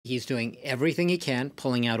He's doing everything he can,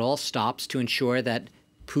 pulling out all stops to ensure that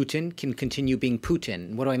Putin can continue being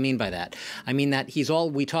Putin. What do I mean by that? I mean that he's all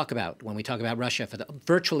we talk about when we talk about Russia for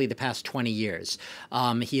virtually the past 20 years.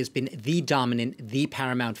 He has been the dominant, the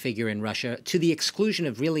paramount figure in Russia to the exclusion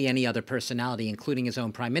of really any other personality, including his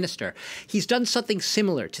own prime minister. He's done something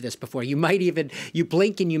similar to this before. You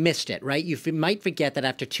blink and you missed it, right? You might forget that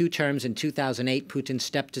after 2 terms in 2008, Putin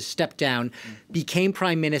stepped down, became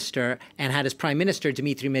prime minister, and had his prime minister,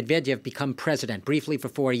 Dmitry Medvedev, become president briefly for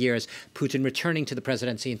 4 years, Putin returning to the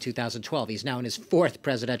presidency in 2012. He's now in his 4th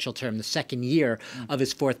presidential term, the 2nd year of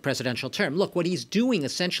his 4th presidential term. Look, what he's doing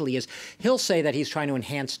essentially is he'll say that he's trying to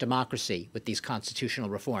enhance democracy with these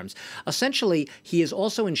constitutional reforms. Essentially, he is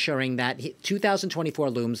also ensuring that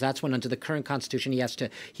 2024 looms. That's when under the current constitution,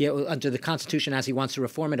 under the constitution as he wants to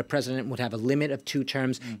reform it, a president would have a limit of 2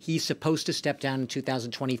 terms. He's supposed to step down in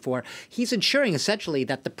 2024. He's ensuring essentially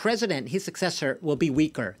that the president, his successor, will be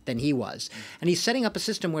weaker than he was. And he's setting up a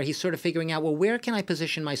system where he's sort of figuring out, well, where can I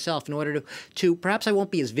position myself in order to perhaps I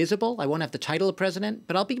won't be as visible. I won't have the title of president,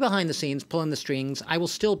 but I'll be behind the scenes, pulling the strings. I will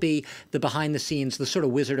still be the behind the scenes, the sort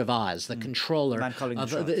of Wizard of Oz, the controller. Man calling the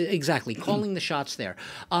shots. Exactly, calling the shots there.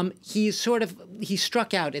 He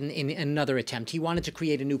struck out in another attempt. He wanted to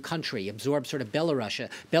create a new country, absorb sort of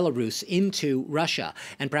Belarus into Russia,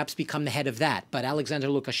 and perhaps become the head of that. But Alexander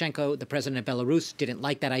Lukashenko, the president of Belarus, didn't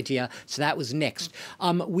like that idea, so that was nixed.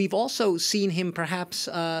 We've also seen him perhaps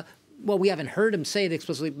well, we haven't heard him say it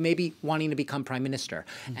explicitly, maybe wanting to become prime minister.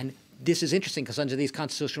 And this is interesting because under these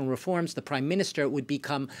constitutional reforms, the prime minister would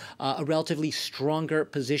become a relatively stronger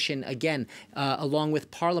position again, along with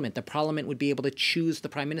parliament. The parliament would be able to choose the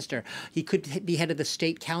prime minister. He could be head of the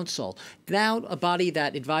state council. Now, a body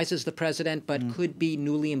that advises the president, but could be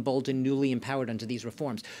newly emboldened, newly empowered under these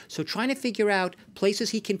reforms. So trying to figure out places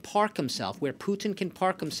he can park himself, where Putin can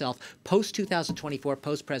park himself post-2024,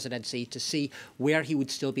 post-presidency, to see where he would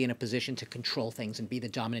still be in a position to control things and be the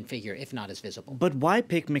dominant figure, if not as visible. But why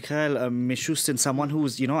pick Mikhail Mishustin, someone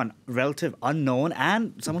who's, a relative unknown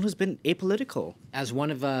and someone who's been apolitical? As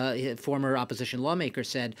one of former opposition lawmakers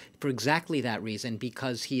said, for exactly that reason,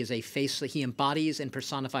 because he is he embodies and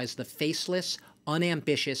personifies the faceless,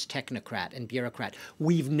 unambitious technocrat and bureaucrat.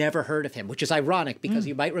 We've never heard of him, which is ironic because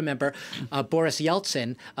you might remember Boris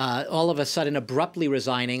Yeltsin all of a sudden abruptly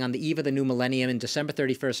resigning on the eve of the new millennium in December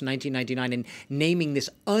 31st, 1999, and naming this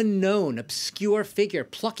unknown, obscure figure,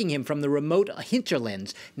 plucking him from the remote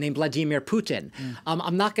hinterlands named Vladimir Putin.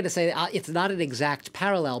 I'm not going to say it's not an exact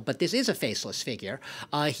parallel, but this is a faceless figure.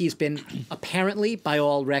 He's been apparently, by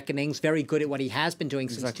all reckonings, very good at what he has been doing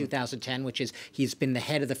since 2010, which is he's been the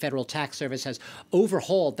head of the Federal Tax Service, has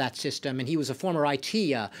overhauled that system, and he was a former IT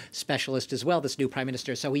specialist as well, this new prime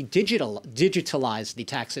minister, so he digitalized the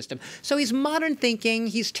tax system. So he's modern thinking,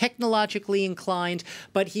 he's technologically inclined,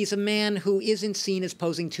 but he's a man who isn't seen as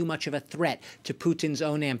posing too much of a threat to Putin's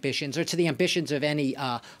own ambitions or to the ambitions of any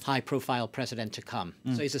high-profile president to come.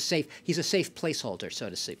 So he's a safe placeholder, so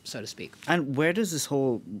to speak. And where does this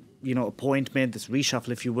whole appointment, this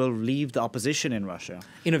reshuffle, if you will, leave the opposition in Russia?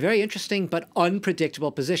 In a very interesting but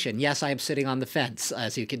unpredictable position. Yes, I am sitting on the fence,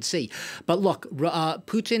 as you can see. But look,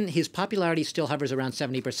 Putin, his popularity still hovers around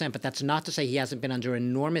 70%, but that's not to say he hasn't been under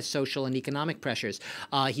enormous social and economic pressures.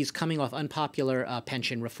 He's coming off unpopular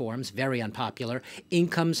pension reforms, very unpopular.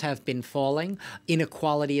 Incomes have been falling.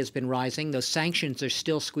 Inequality has been rising. Those sanctions are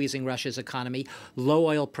still squeezing Russia's economy. Low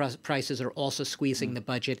oil prices are also squeezing the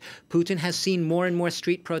budget. Putin has seen more and more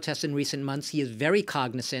street protests in recent months. He is very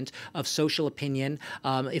cognizant of social opinion.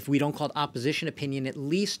 If we don't call it opposition opinion, at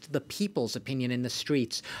least the people's opinion in the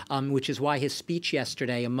streets, which is why his speech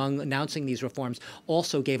yesterday, among announcing these reforms,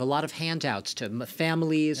 also gave a lot of handouts to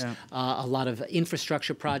families, a lot of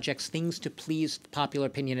infrastructure projects, things to please popular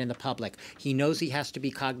opinion in the public. He knows he has to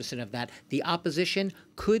be cognizant of that. The opposition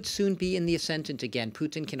could soon be in the ascendant again.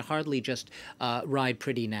 Putin can hardly just ride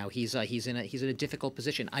pretty now. He's in a difficult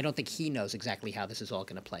position. I don't think he knows exactly how this is all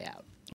going to play out.